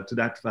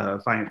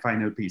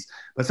final piece.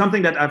 But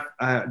something that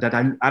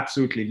I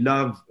absolutely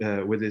love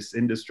with this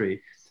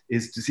industry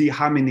is to see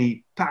how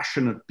many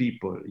passionate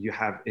people you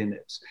have in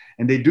it.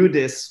 And they do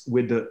this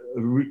with a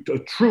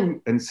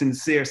true and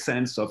sincere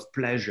sense of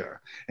pleasure.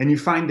 And you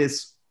find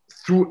this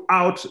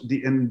throughout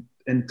the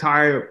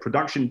entire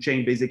production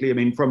chain, basically. I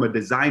mean, from a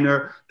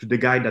designer to the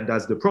guy that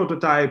does the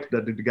prototype,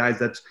 the guys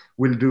that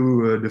will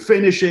do the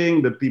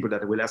finishing, the people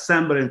that will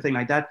assemble and things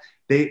like that.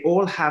 They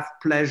all have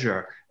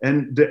pleasure.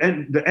 And the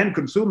end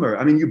consumer,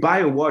 I mean, you buy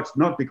a watch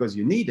not because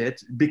you need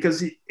it,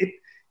 because it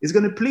is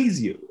going to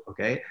please you,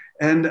 okay?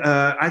 And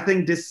I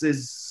think this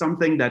is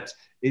something that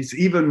is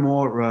even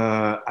more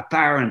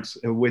apparent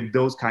with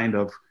those kind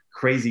of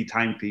crazy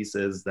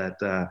timepieces that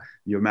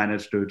you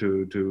manage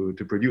to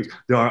produce.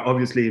 There are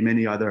obviously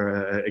many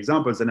other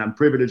examples, and I'm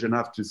privileged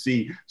enough to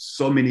see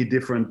so many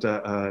different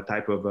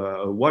type of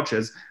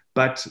watches,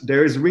 but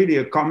there is really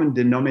a common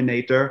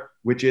denominator,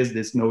 which is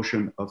this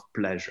notion of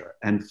pleasure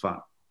and fun.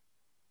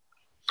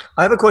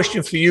 I have a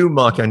question for you,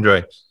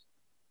 Marc-André.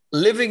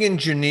 Living in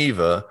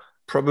Geneva,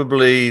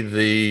 probably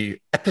the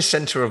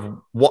epicenter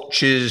of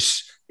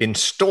watches in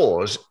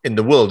stores in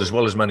the world, as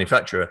well as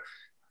manufacturer,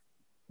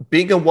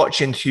 being a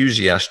watch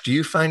enthusiast, do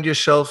you find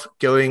yourself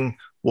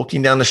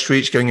walking down the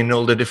streets, going in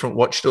all the different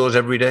watch stores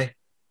every day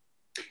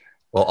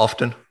or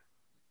often?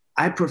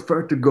 I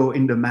prefer to go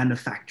in the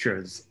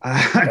manufacturers.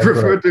 I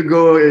prefer to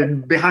go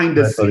in behind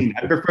the scene.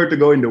 I prefer to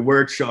go in the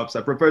workshops.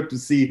 I prefer to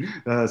see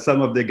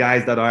some of the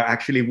guys that are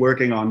actually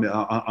working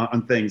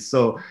on things.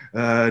 So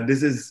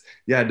this is,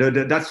 yeah,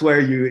 that's where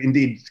you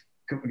indeed,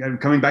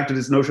 coming back to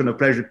this notion of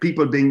pleasure,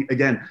 people being,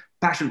 again,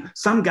 passion.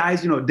 Some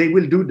guys, they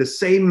will do the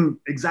same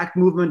exact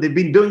movement. They've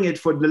been doing it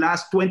for the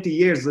last 20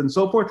 years and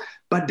so forth,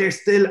 but they're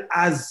still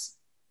as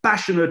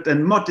passionate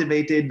and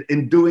motivated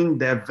in doing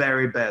their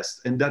very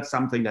best. And that's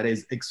something that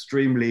is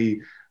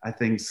extremely, I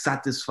think,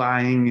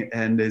 satisfying,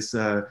 and it's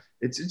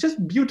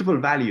just beautiful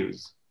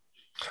values.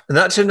 And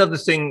that's another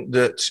thing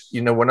that,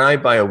 when I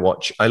buy a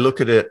watch, I look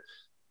at it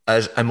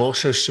as I'm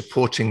also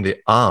supporting the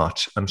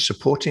art. I'm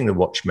supporting the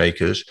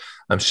watchmakers.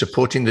 I'm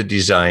supporting the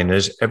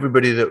designers,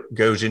 everybody that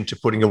goes into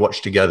putting a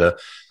watch together.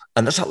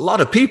 And that's a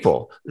lot of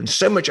people and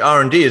so much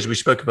R&D, as we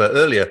spoke about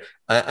earlier.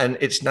 And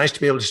it's nice to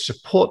be able to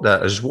support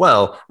that as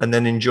well and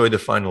then enjoy the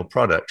final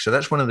product. So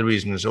that's one of the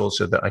reasons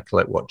also that I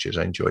collect watches.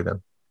 I enjoy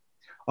them.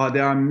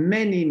 There are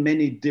many,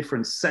 many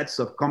different sets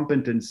of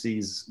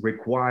competencies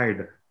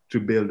required to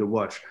build a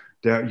watch.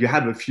 You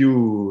have a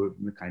few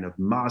kind of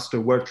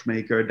master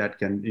watchmaker that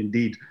can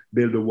indeed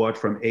build a watch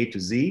from A to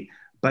Z,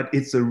 but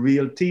it's a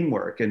real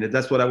teamwork. And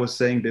that's what I was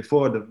saying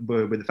before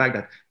with the fact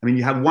that, I mean,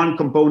 you have one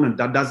component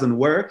that doesn't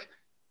work,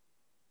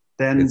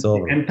 then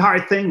the entire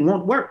thing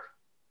won't work.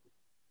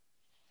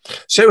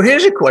 So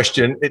here's a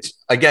question.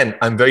 Again,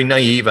 I'm very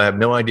naive. I have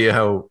no idea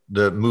how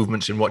the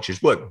movements in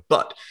watches work,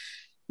 but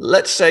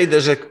let's say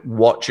there's a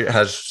watch, it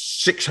has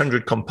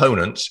 600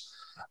 components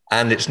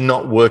and it's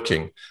not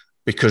working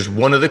because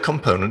one of the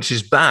components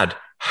is bad.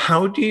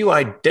 How do you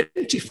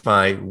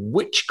identify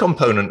which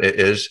component it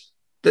is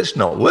that's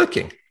not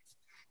working?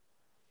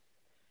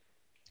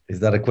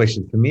 Is that a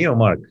question for me or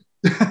Marc?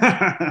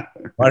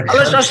 Marc,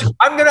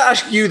 I'm going to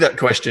ask you that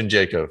question,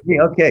 Jacob.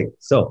 Yeah, okay.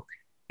 So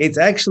it's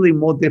actually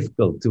more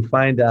difficult to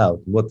find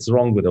out what's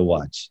wrong with a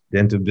watch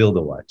than to build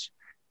a watch.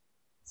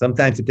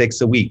 Sometimes it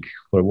takes a week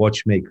for a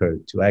watchmaker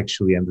to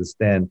actually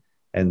understand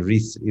and to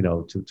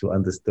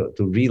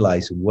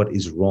realize what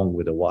is wrong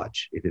with a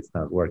watch if it's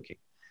not working.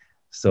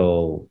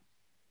 So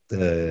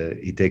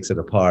he takes it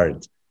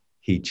apart.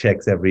 He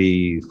checks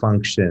every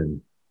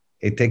function.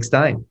 It takes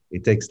time.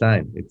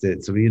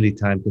 It's really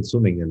time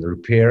consuming. And the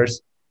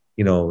repairs,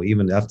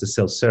 even after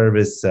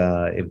self-service,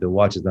 if the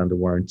watch is under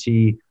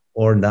warranty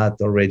or not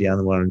already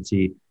under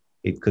warranty,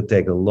 it could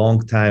take a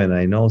long time. And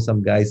I know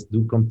some guys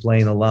do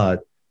complain a lot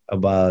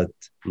about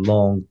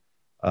long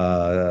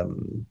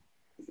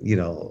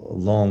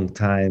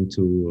time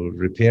to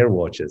repair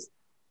watches.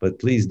 But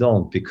please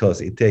don't, because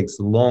it takes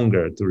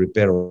longer to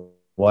repair a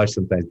watch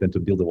sometimes than to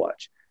build a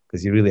watch.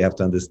 Because you really have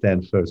to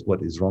understand first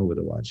what is wrong with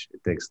the watch.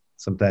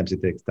 Sometimes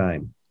it takes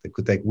time. It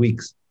could take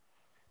weeks.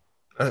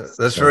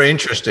 That's very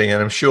interesting.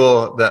 And I'm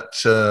sure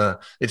that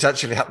it's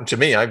actually happened to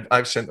me.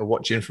 I've sent a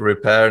watch in for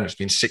repair and it's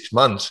been 6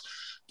 months.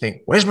 I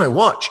think, where's my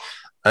watch?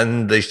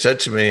 And they said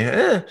to me,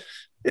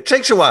 it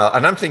takes a while.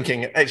 And I'm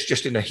thinking it's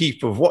just in a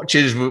heap of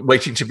watches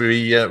waiting to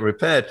be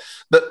repaired.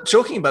 But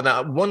talking about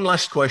that, one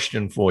last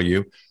question for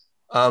you.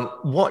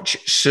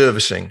 Watch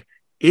servicing.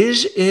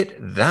 Is it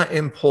that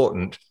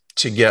important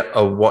to get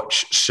a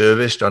watch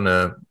serviced on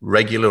a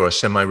regular or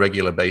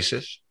semi-regular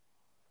basis?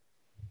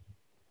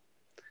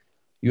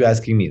 You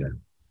asking me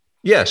then?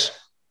 Yes.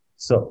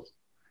 So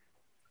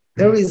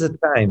there is a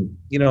time,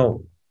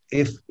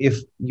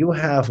 if you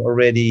have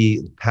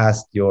already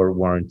passed your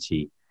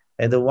warranty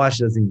and the watch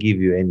doesn't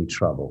give you any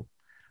trouble,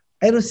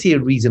 I don't see a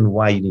reason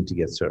why you need to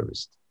get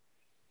serviced.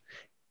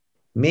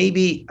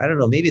 Maybe, I don't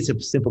know, maybe it's a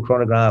simple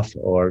chronograph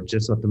or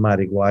just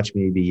automatic watch,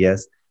 maybe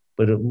yes,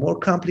 but more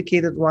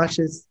complicated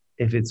watches,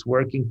 if it's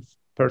working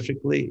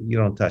perfectly, you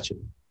don't touch it.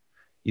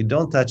 You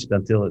don't touch it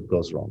until it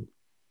goes wrong.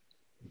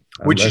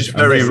 Which is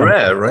very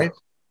rare, right?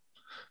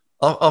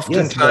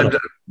 Oftentimes,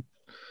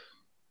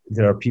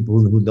 there are people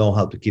who know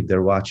how to keep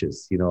their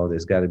watches.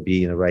 There's got to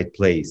be in the right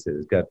place.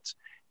 You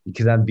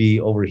cannot be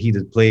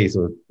overheated place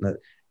or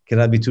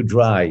cannot be too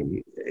dry.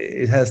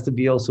 it has to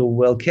be also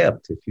well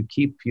kept. If you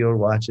keep your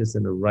watches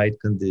in the right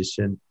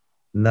condition,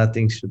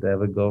 nothing should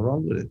ever go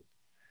wrong with it.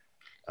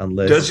 Does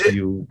Unless it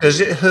you,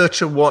 does it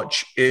hurt a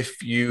watch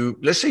if you,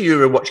 let's say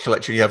you're a watch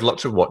collector, you have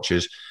lots of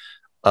watches.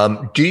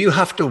 Do you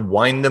have to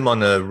wind them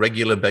on a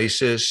regular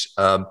basis?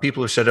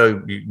 People have said,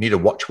 oh, you need a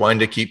watch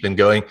winder, keep them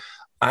going.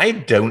 I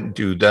don't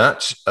do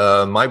that.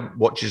 My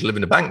watches live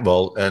in a bank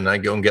vault and I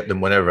go and get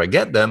them whenever I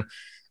get them.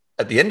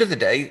 At the end of the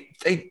day,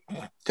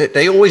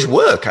 they always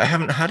work. I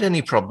haven't had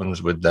any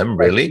problems with them,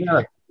 really.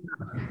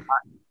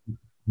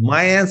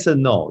 my answer,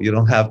 no, you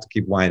don't have to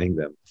keep winding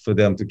them for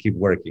them to keep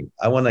working.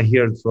 I want to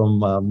hear it from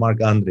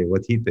Marc Andre,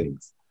 what he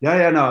thinks.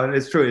 Yeah, no,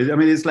 it's true. I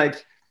mean, it's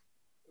like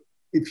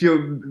if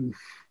you're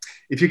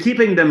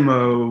keeping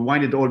them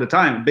winded all the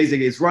time,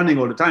 basically it's running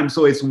all the time,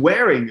 so it's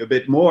wearing a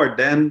bit more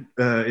than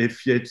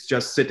if it's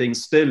just sitting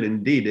still,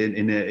 indeed,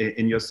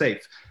 in your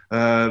safe.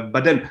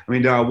 But then, I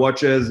mean, there are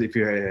watches if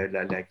you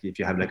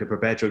have like a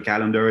perpetual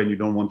calendar and you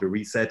don't want to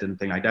reset and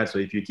thing like that. So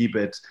if you keep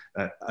it,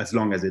 as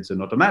long as it's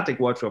an automatic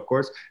watch, of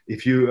course,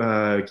 if you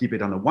keep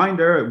it on a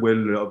winder, it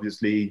will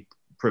obviously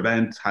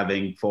prevent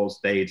having false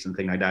dates and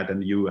things like that,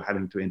 and you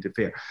having to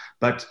interfere.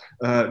 But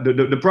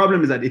the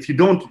problem is that if you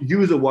don't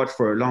use a watch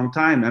for a long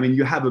time, I mean,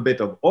 you have a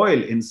bit of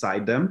oil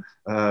inside them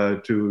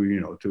to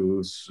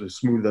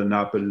smoothen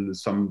up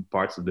some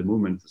parts of the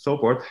movement and so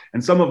forth.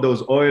 And some of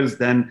those oils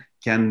then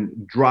can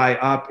dry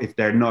up if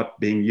they're not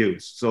being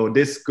used. So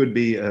this could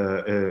be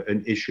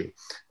an issue.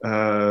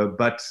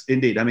 But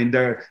indeed, I mean,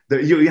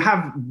 you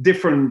have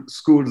different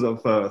schools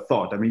of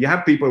thought. I mean, you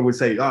have people who would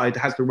say, oh, it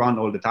has to run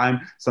all the time.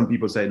 Some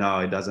people say, no,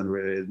 it doesn't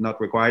really, it's not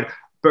required.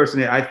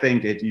 Personally, I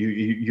think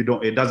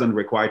it doesn't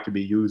require to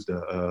be used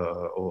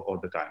all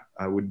the time.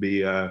 I would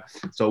be,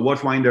 so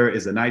watch winder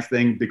is a nice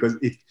thing, because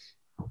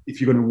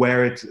if you're going to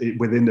wear it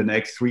within the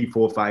next 3,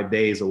 4, 5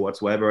 days or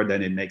whatsoever,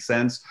 then it makes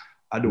sense.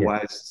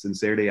 Otherwise,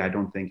 sincerely, I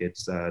don't think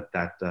it's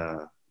that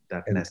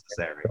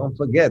necessary. Don't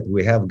forget,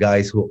 we have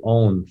guys who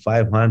own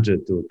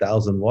 500 to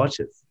 1,000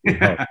 watches.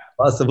 It's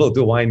possible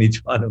to wind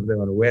each one of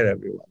them and wear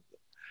every one.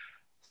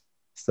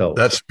 So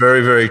that's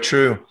very, very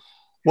true.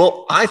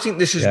 Well, I think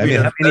this has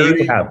been. How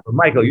many you have,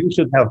 Michael?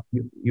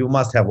 You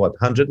must have what,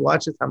 100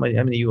 watches? How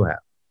many you have?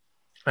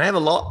 I have a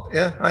lot.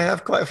 Yeah, I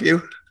have quite a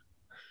few.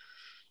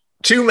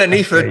 Too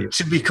many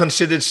to be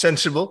considered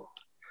sensible.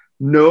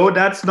 No,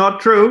 that's not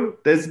true.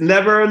 There's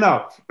never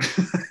enough.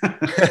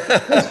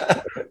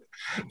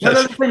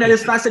 Another thing that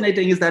is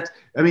fascinating is that,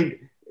 I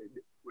mean,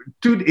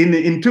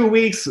 in 2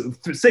 weeks,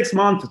 6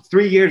 months,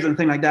 3 years, and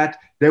things like that,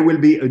 there will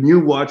be a new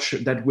watch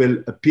that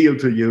will appeal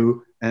to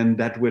you and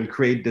that will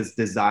create this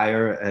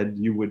desire, and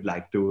you would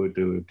like to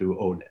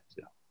own it.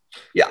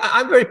 Yeah,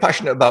 I'm very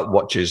passionate about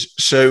watches.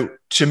 So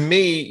to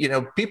me,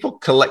 people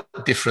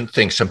collect different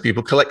things. Some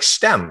people collect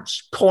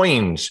stamps,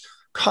 coins,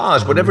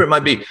 cars, whatever it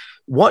might be.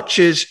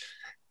 Watches,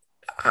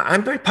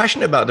 I'm very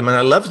passionate about them and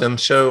I love them.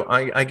 So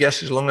I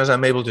guess as long as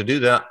I'm able to do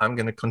that, I'm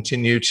going to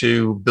continue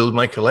to build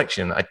my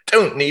collection. I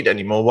don't need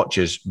any more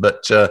watches,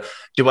 but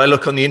do I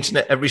look on the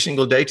internet every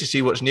single day to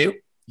see what's new?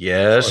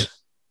 Yes.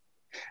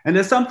 And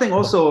there's something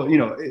also,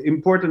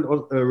 important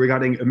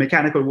regarding a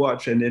mechanical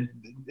watch, and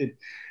it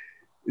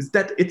is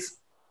that it's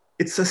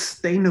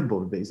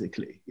sustainable,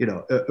 basically.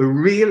 A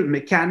real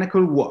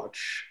mechanical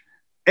watch,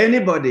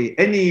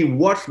 any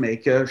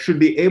watchmaker should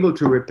be able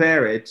to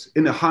repair it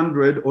in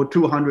 100 or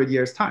 200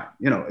 years time.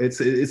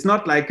 It's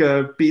not like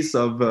a piece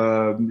of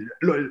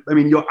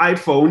your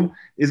iPhone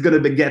is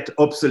going to get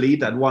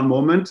obsolete at one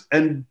moment,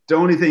 and the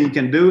only thing you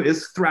can do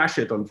is thrash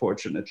it,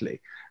 unfortunately.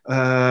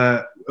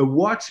 A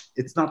watch,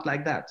 it's not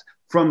like that.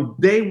 From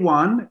day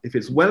one, if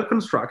it's well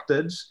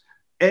constructed,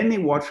 any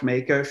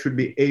watchmaker should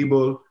be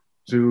able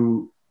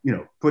to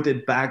put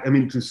it back,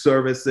 to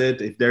service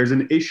it. If there's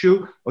an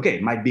issue, okay,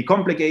 it might be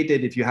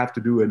complicated if you have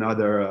to do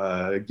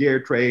another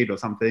gear trade or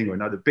something, or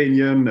another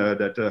pinion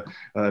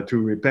to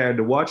repair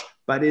the watch,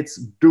 but it's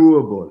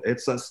doable,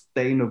 it's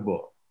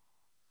sustainable.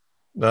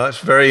 That's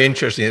very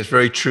interesting. It's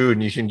very true.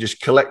 And you can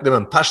just collect them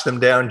and pass them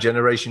down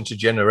generation to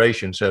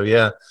generation. So,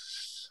 yeah.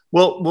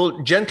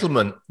 Well,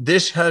 gentlemen,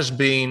 this has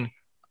been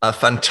a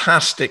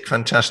fantastic,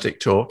 fantastic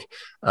talk.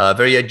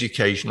 Very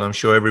educational. I'm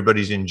sure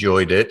everybody's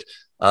enjoyed it.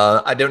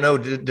 I don't know,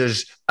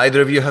 does either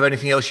of you have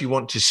anything else you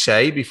want to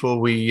say before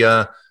we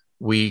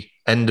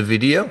end the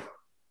video?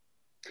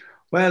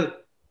 Well,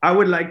 I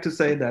would like to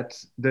say that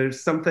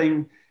there's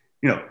something,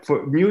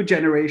 for new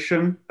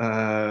generation,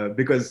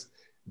 because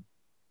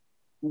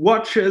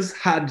watches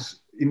had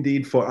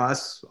indeed for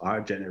us, our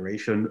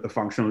generation, a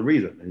functional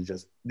reason. It's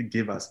just to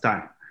give us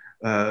time.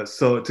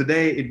 So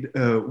today,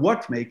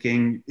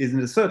 watchmaking is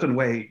in a certain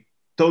way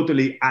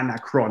totally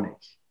anachronic,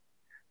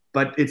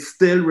 but it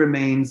still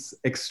remains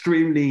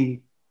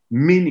extremely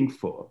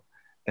meaningful.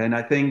 And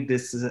I think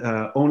this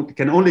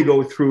can only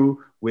go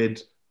through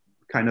with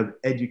kind of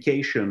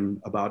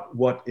education about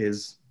what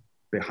is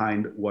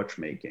behind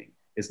watchmaking.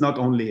 It's not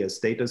only a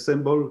status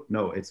symbol.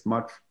 No, it's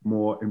much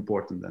more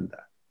important than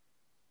that.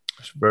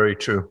 That's very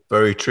true.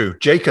 Very true.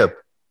 Jacob.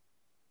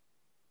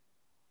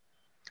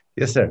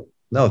 Yes, sir.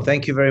 No,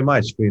 thank you very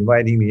much for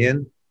inviting me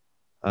in.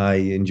 I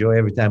enjoy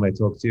every time I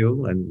talk to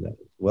you, and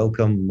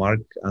welcome, Marc,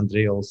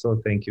 André.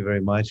 Also, thank you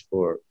very much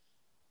for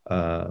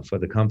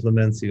the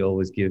compliments you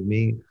always give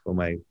me for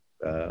my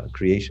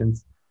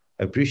creations.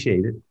 I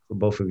appreciate it for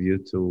both of you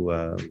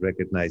to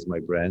recognize my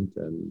brand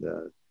and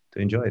to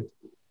enjoy it.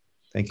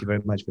 Thank you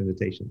very much for the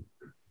invitation.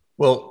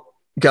 Well,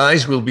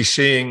 guys, we'll be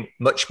seeing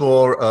much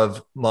more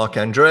of Marc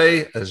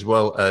André as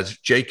well as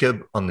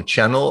Jacob on the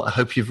channel. I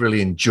hope you've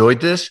really enjoyed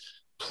this.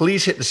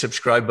 Please hit the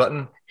subscribe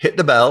button, hit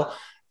the bell,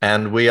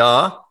 and we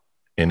are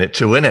in it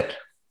to win it.